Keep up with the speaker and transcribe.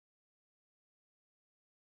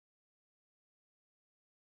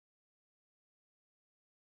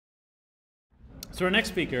So our next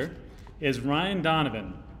speaker is Ryan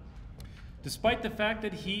Donovan. Despite the fact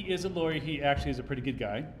that he is a lawyer, he actually is a pretty good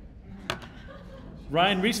guy.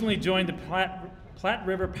 Ryan recently joined the Platte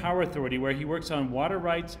River Power Authority, where he works on water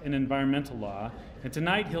rights and environmental law, and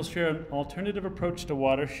tonight he'll share an alternative approach to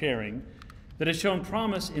water sharing that has shown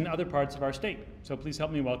promise in other parts of our state. So please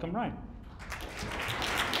help me welcome Ryan.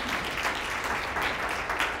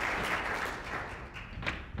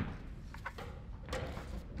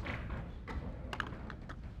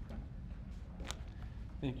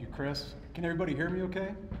 Thank you, Chris. Can everybody hear me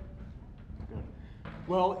okay? Good.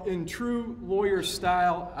 Well, in true lawyer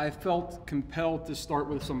style, I felt compelled to start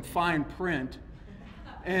with some fine print,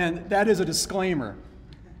 and that is a disclaimer.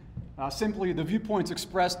 Simply, the viewpoints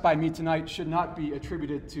expressed by me tonight should not be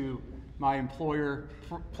attributed to my employer,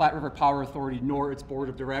 Platte River Power Authority, nor its board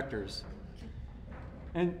of directors.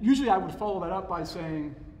 And usually I would follow that up by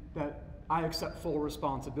saying that I accept full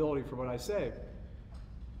responsibility for what I say.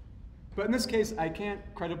 But in this case, I can't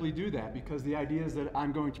credibly do that because the ideas that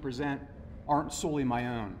I'm going to present aren't solely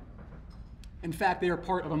my own. In fact, they are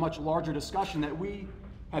part of a much larger discussion that we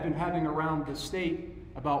have been having around the state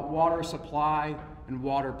about water supply and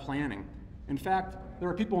water planning. In fact, there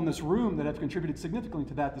are people in this room that have contributed significantly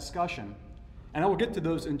to that discussion. And I will get to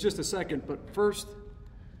those in just a second, but first,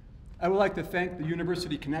 I would like to thank the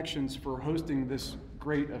University Connections for hosting this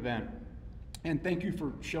great event. And thank you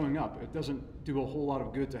for showing up. It doesn't do a whole lot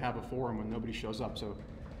of good to have a forum when nobody shows up, so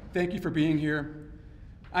thank you for being here.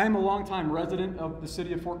 I am a longtime resident of the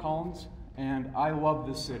city of Fort Collins, and I love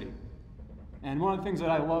this city. And one of the things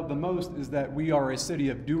that I love the most is that we are a city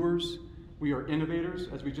of doers, we are innovators,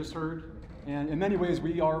 as we just heard, and in many ways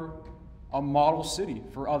we are a model city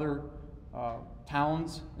for other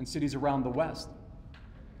towns and cities around the West.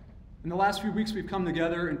 In the last few weeks we've come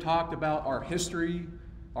together and talked about our history,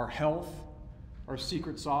 our health, our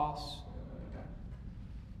secret sauce.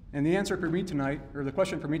 And the answer for me tonight, or the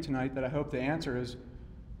question for me tonight that I hope to answer is,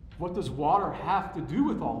 what does water have to do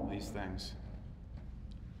with all of these things?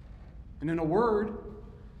 And in a word,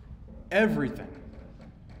 everything.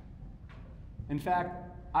 In fact,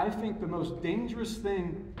 I think the most dangerous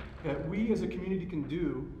thing that we as a community can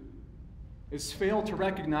do is fail to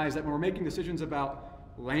recognize that when we're making decisions about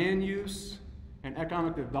land use and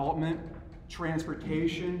economic development,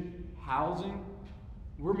 transportation, housing,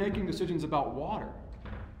 we're making decisions about water.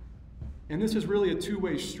 And this is really a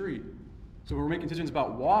two-way street. So when we're making decisions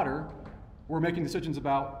about water, we're making decisions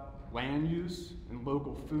about land use and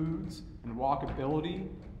local foods and walkability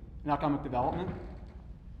and economic development.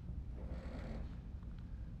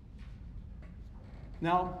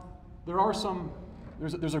 Now,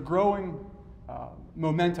 there's a growing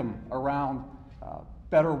momentum around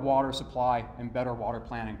better water supply and better water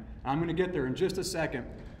planning. And I'm going to get there in just a second,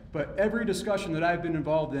 but every discussion that I've been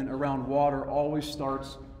involved in around water always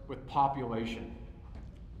starts with population.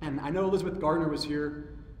 And I know Elizabeth Gardner was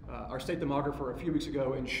here, our state demographer, a few weeks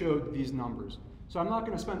ago and showed these numbers. So I'm not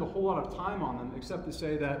going to spend a whole lot of time on them except to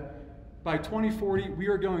say that by 2040, we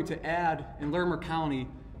are going to add in Larimer County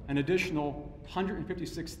an additional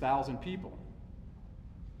 156,000 people.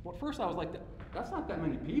 Well, at first I was like, that's not that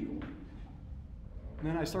many people. And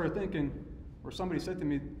then I started thinking, or somebody said to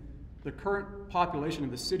me, the current population of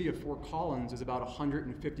the city of Fort Collins is about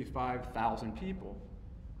 155,000 people.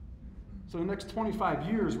 So in the next 25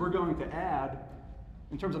 years, we're going to add,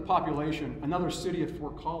 in terms of population, another city of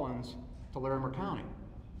Fort Collins to Larimer County.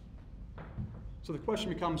 So the question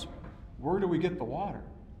becomes, where do we get the water?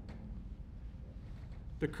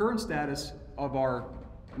 The current status of our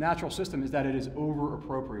natural system is that it is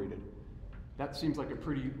over-appropriated. That seems like a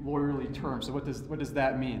pretty lawyerly term, so what does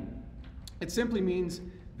that mean? It simply means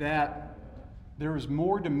that there is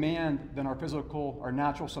more demand than our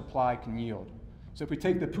natural supply can yield. So if we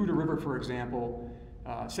take the Platte River, for example,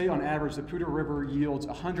 say on average the Platte River yields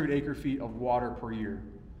 100 acre-feet of water per year.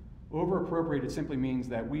 Over-appropriated simply means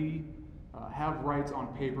that we have rights on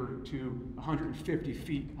paper to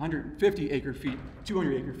 150 acre-feet,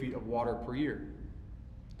 200 acre-feet of water per year.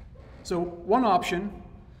 So one option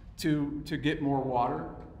to get more water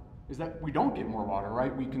is that we don't get more water,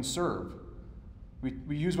 right? We conserve.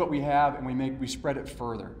 We use what we have and we spread it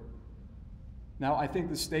further. Now, I think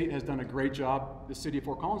the state has done a great job, the city of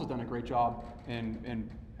Fort Collins has done a great job in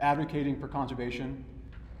advocating for conservation.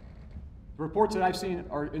 The reports that I've seen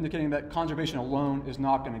are indicating that conservation alone is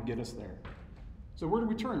not going to get us there. So where do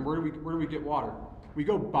we turn? Where do we get water? We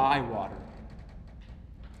go buy water.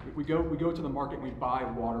 We go to the market and we buy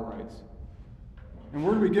water rights. And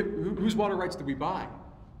where do we get, whose water rights do we buy?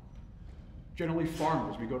 Generally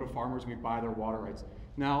farmers. We go to farmers and we buy their water rights.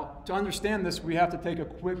 Now, to understand this, we have to take a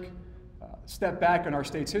quick step back in our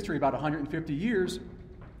state's history about 150 years,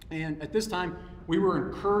 and at this time, we were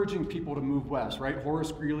encouraging people to move west, right?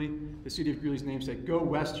 Horace Greeley, the city of Greeley's namesake, go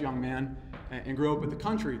west, young man, and grow up with the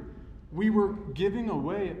country. We were giving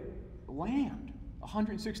away land,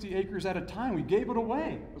 160 acres at a time. We gave it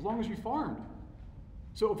away as long as you farmed.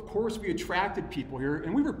 So of course we attracted people here,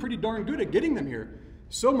 and we were pretty darn good at getting them here.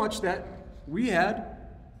 So much that we had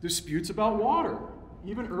disputes about water,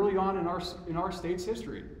 even early on in our state's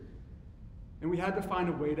history. And we had to find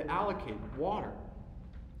a way to allocate water.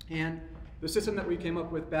 And the system that we came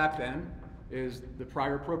up with back then is the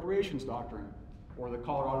prior appropriations doctrine, or the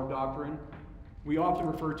Colorado doctrine. We often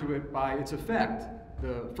refer to it by its effect,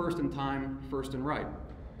 the first in time, first in right.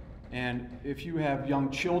 And if you have young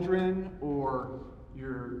children or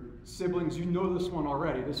your siblings, you know this one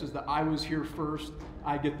already. This is the I was here first,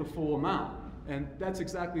 I get the full amount. And that's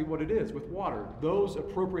exactly what it is with water. Those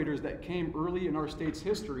appropriators that came early in our state's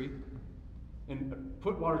history and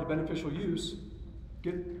put water to beneficial use,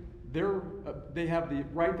 they have the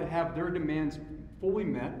right to have their demands fully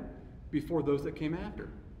met before those that came after.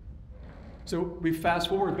 So we fast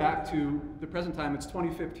forward back to the present time. It's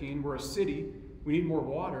 2015. We're a city. We need more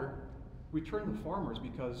water. We turn to farmers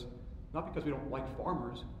not because we don't like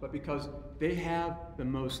farmers, but because they have the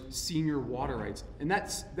most senior water rights. And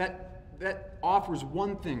that offers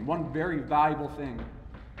one thing, one very valuable thing,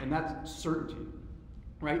 and that's certainty,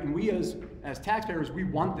 right? And we as taxpayers, we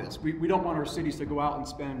want this. We don't want our cities to go out and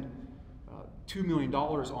spend $2 million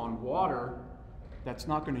on water that's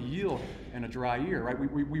not going to yield in a dry year, right?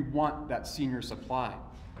 We want that senior supply.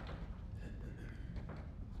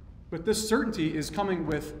 But this certainty is coming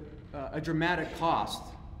with a dramatic cost.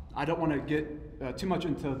 I don't want to get too much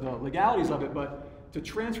into the legalities of it, but to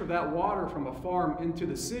transfer that water from a farm into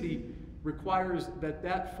the city requires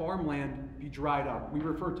that farmland be dried up. We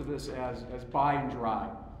refer to this as buy and dry.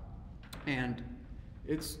 And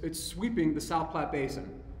it's sweeping the South Platte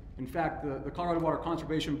Basin. In fact, the Colorado Water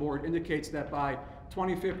Conservation Board indicates that by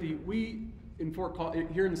 2050, we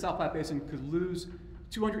here in the South Platte Basin could lose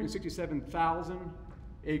 267,000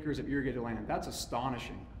 acres of irrigated land. That's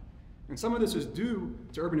astonishing. And some of this is due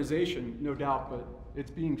to urbanization, no doubt, but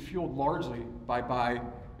it's being fueled largely by buy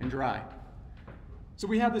and dry. So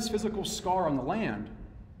we have this physical scar on the land,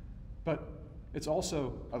 but it's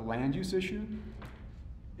also a land use issue.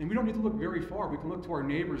 And we don't need to look very far. We can look to our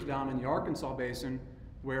neighbors down in the Arkansas Basin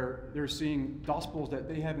where they're seeing dust bowls that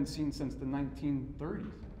they haven't seen since the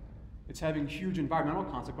 1930s. It's having huge environmental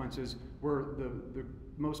consequences where the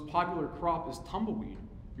most popular crop is tumbleweed.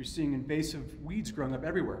 You're seeing invasive weeds growing up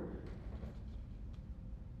everywhere.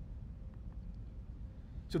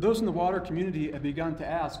 So those in the water community have begun to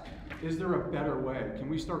ask, is there a better way? Can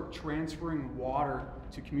we start transferring water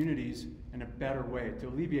to communities in a better way to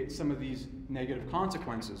alleviate some of these negative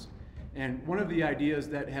consequences? And one of the ideas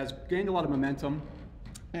that has gained a lot of momentum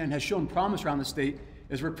and has shown promise around the state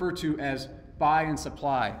is referred to as buy and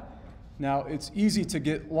supply. Now, it's easy to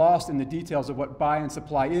get lost in the details of what buy and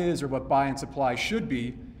supply is or what buy and supply should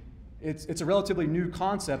be. It's a relatively new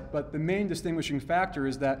concept, but the main distinguishing factor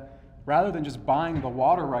is that rather than just buying the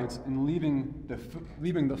water rights and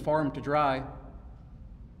leaving the farm to dry,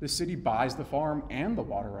 the city buys the farm and the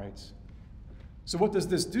water rights. So what does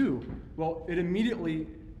this do? Well, it immediately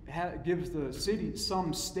gives the city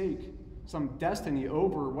some stake, some destiny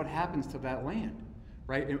over what happens to that land,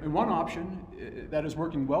 right? And one option that is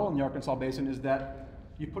working well in the Arkansas Basin is that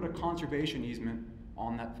you put a conservation easement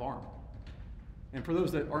on that farm. And for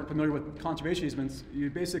those that aren't familiar with conservation easements, you're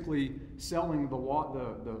basically selling the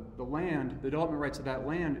land, the development rights of that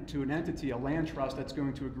land to an entity, a land trust that's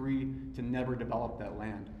going to agree to never develop that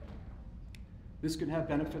land. This can have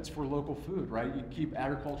benefits for local food, right? You keep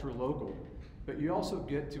agriculture local, but you also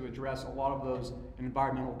get to address a lot of those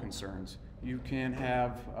environmental concerns. You can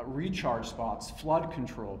have recharge spots, flood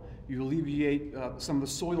control. You alleviate some of the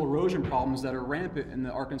soil erosion problems that are rampant in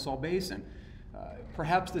the Arkansas Basin.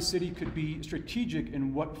 Perhaps the city could be strategic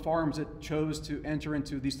in what farms it chose to enter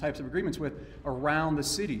into these types of agreements with around the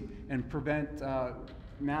city and prevent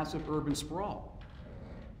massive urban sprawl.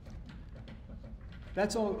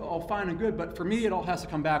 That's all fine and good, but for me it all has to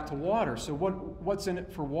come back to water. So what's in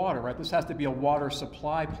it for water, right? This has to be a water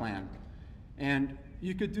supply plan. And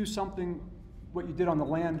you could do something, what you did on the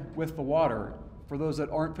land with the water. For those that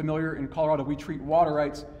aren't familiar, in Colorado we treat water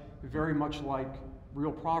rights very much like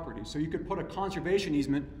real property. So you could put a conservation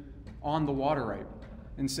easement on the water right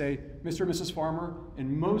and say, Mr. and Mrs. Farmer,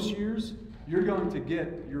 in most years, you're going to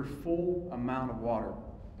get your full amount of water.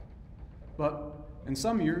 But in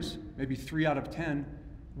some years, maybe 3 out of 10,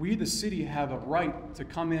 we, the city, have a right to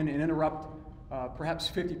come in and interrupt perhaps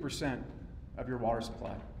 50% of your water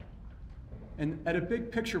supply. And at a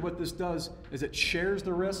big picture, what this does is it shares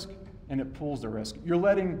the risk and it pools the risk. You're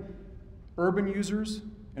letting urban users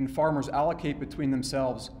and farmers allocate between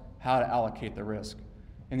themselves how to allocate the risk.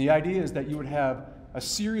 And the idea is that you would have a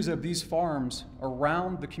series of these farms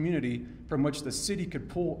around the community from which the city could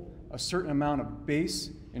pull a certain amount of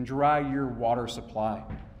base and dry year water supply.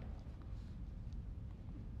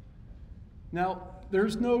 Now,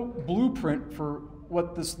 there's no blueprint for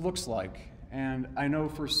what this looks like. And I know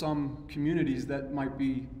for some communities that might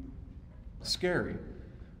be scary.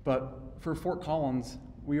 But for Fort Collins,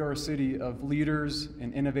 we are a city of leaders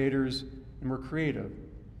and innovators, and we're creative.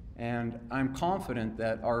 And I'm confident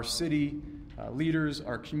that our city leaders,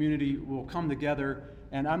 our community will come together.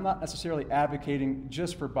 And I'm not necessarily advocating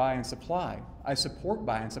just for buy and supply. I support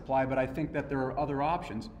buy and supply, but I think that there are other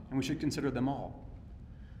options, and we should consider them all.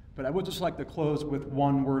 But I would just like to close with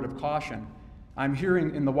one word of caution. I'm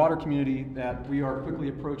hearing in the water community that we are quickly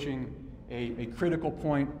approaching a critical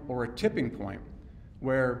point or a tipping point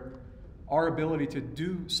where our ability to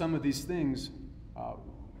do some of these things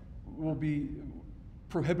will be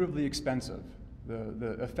prohibitively expensive.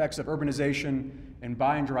 The effects of urbanization and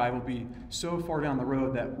buy and dry will be so far down the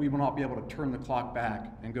road that we will not be able to turn the clock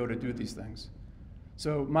back and go to do these things.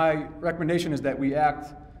 So my recommendation is that we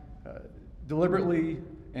act deliberately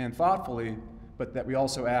and thoughtfully, but that we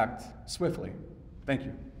also act swiftly. Thank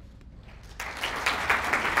you.